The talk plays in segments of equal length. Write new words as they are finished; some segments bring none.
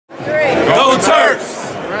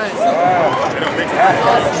Center,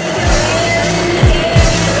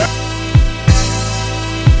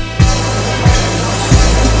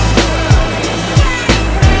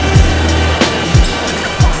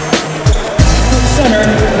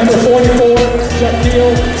 number 44,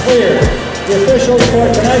 Shaquille, Cleare. The officials for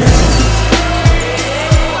tonight.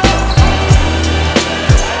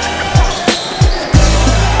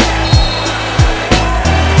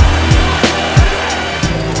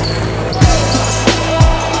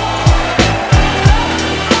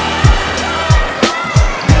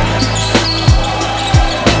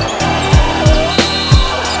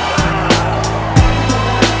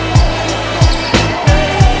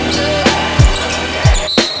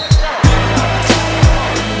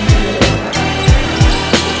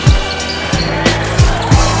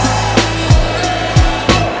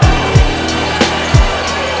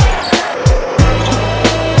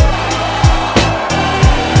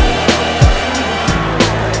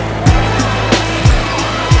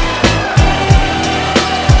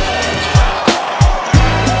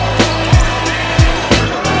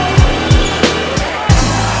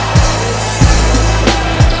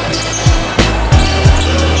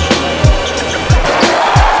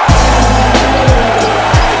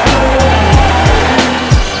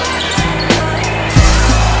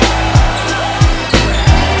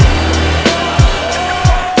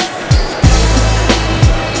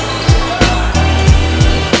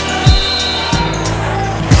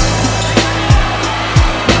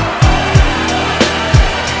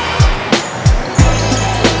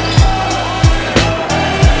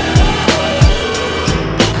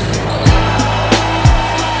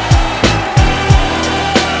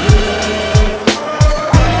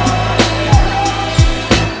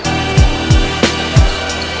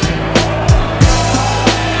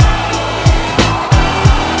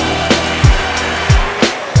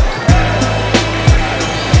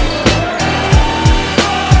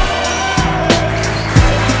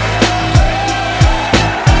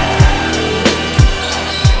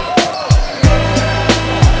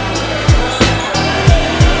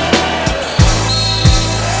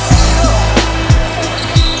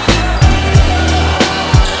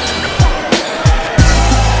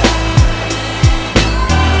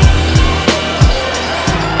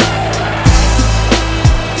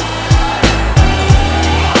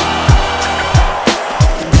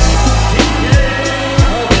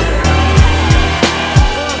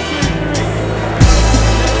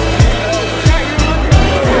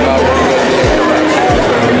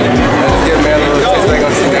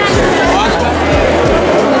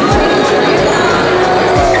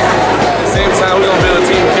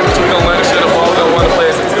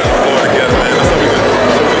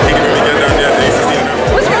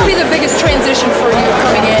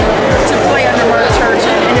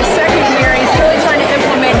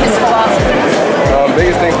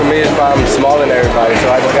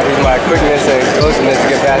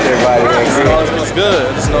 It's good.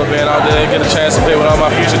 Just know being out there, get a chance to play with all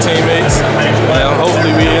my future teammates.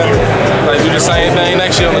 Hopefully we do the same thing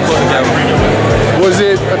next year on the court together. Was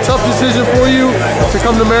it a tough decision for you to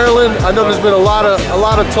come to Maryland? I know there's been a lot of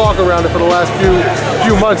talk around it for the last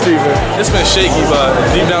few months even. It's been shaky, but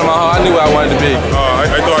deep down in my heart, I knew where I wanted to be.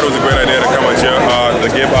 I thought it was a great idea to come out here to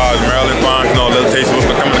give Maryland fans, a little taste of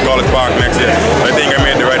what's going to come to College Park next year. I think I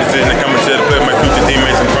made the right decision to come out here to play with my future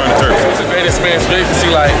teammates in front of the Terps. It's a great experience, great to see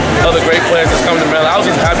other great players that's coming to Maryland. I was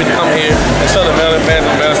just happy to come here and show the Maryland fans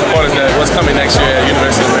and Maryland supporters that what's coming next year at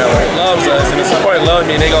University of Maryland. It loves us, and the supporters love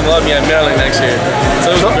me, and they're going to love me at Maryland next year.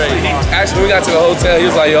 So it was great. Actually, when we got to the hotel, he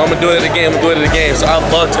was like, yo, I'm going to do it again, I'm going to do it again. So I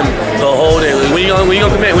loved him the whole day. Like, when you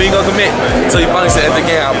gonna commit? When you gonna commit? So he finally said at the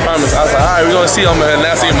game, I promise. I was like, all right, we're going to see him and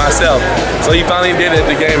announce it myself. So he finally did it at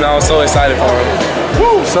the game, and I was so excited for him.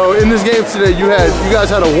 Woo! So in this game today, you guys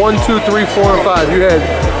had a 1, 2, 3, 4, and 5. You had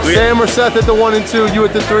Sam or Seth at the 1 and 2, you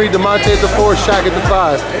at the 3, Damonte at the 4, Shaq at the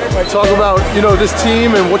 5. Talk about this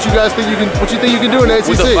team and what you guys think you can do in the ACC.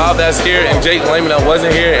 With the 5 that's here and Jake Lehman that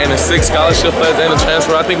wasn't here and the 6 scholarship players and the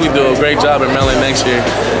transfer, I think we do a great job at Maryland next year.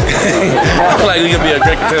 I feel like we can be a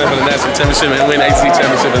great contender for the national championship and win the ACC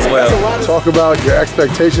championship as well. Talk about your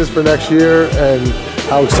expectations for next year and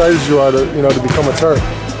how excited you are to become a Terp.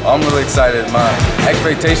 I'm really excited. My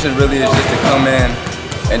expectation really is just to come in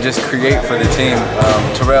and just create for the team.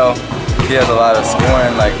 Terrell, he has a lot of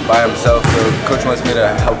scoring by himself, so coach wants me to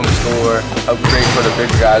help him score, help create for the big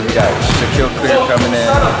guys. We got Shaquille, Cleare coming in,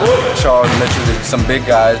 Charles, Mitchell, some big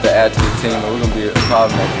guys to add to the team, and we're going to be a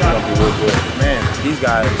problem. We're going to be real good. Man, these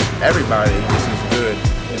guys, everybody, this is good.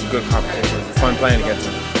 It's good competition. It's fun playing against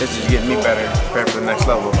them. This is getting me better, prepared for the next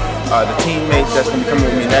level. The teammates that's going to be coming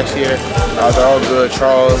with me next year, they're all good.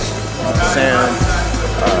 Charles, Sam,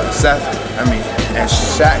 Seth, I mean, and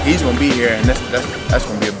Shaq, he's gonna be here, and that's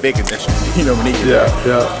gonna be a big addition, you know, when he gets there.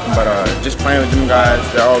 Yeah. But just playing with them guys,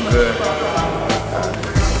 they're all good.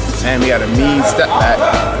 Sam, he got a mean step back.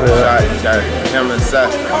 Shot. He's got him and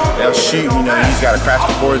Seth. They'll shoot, you know, he's got to crash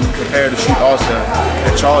the board and prepare to shoot also.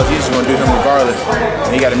 And Charles, he's just going to do him regardless.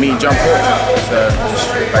 And he got a mean jump hook. So,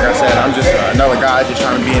 like I said, I'm just another guy just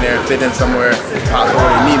trying to be in there and fit in somewhere, pop where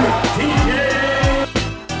they need me.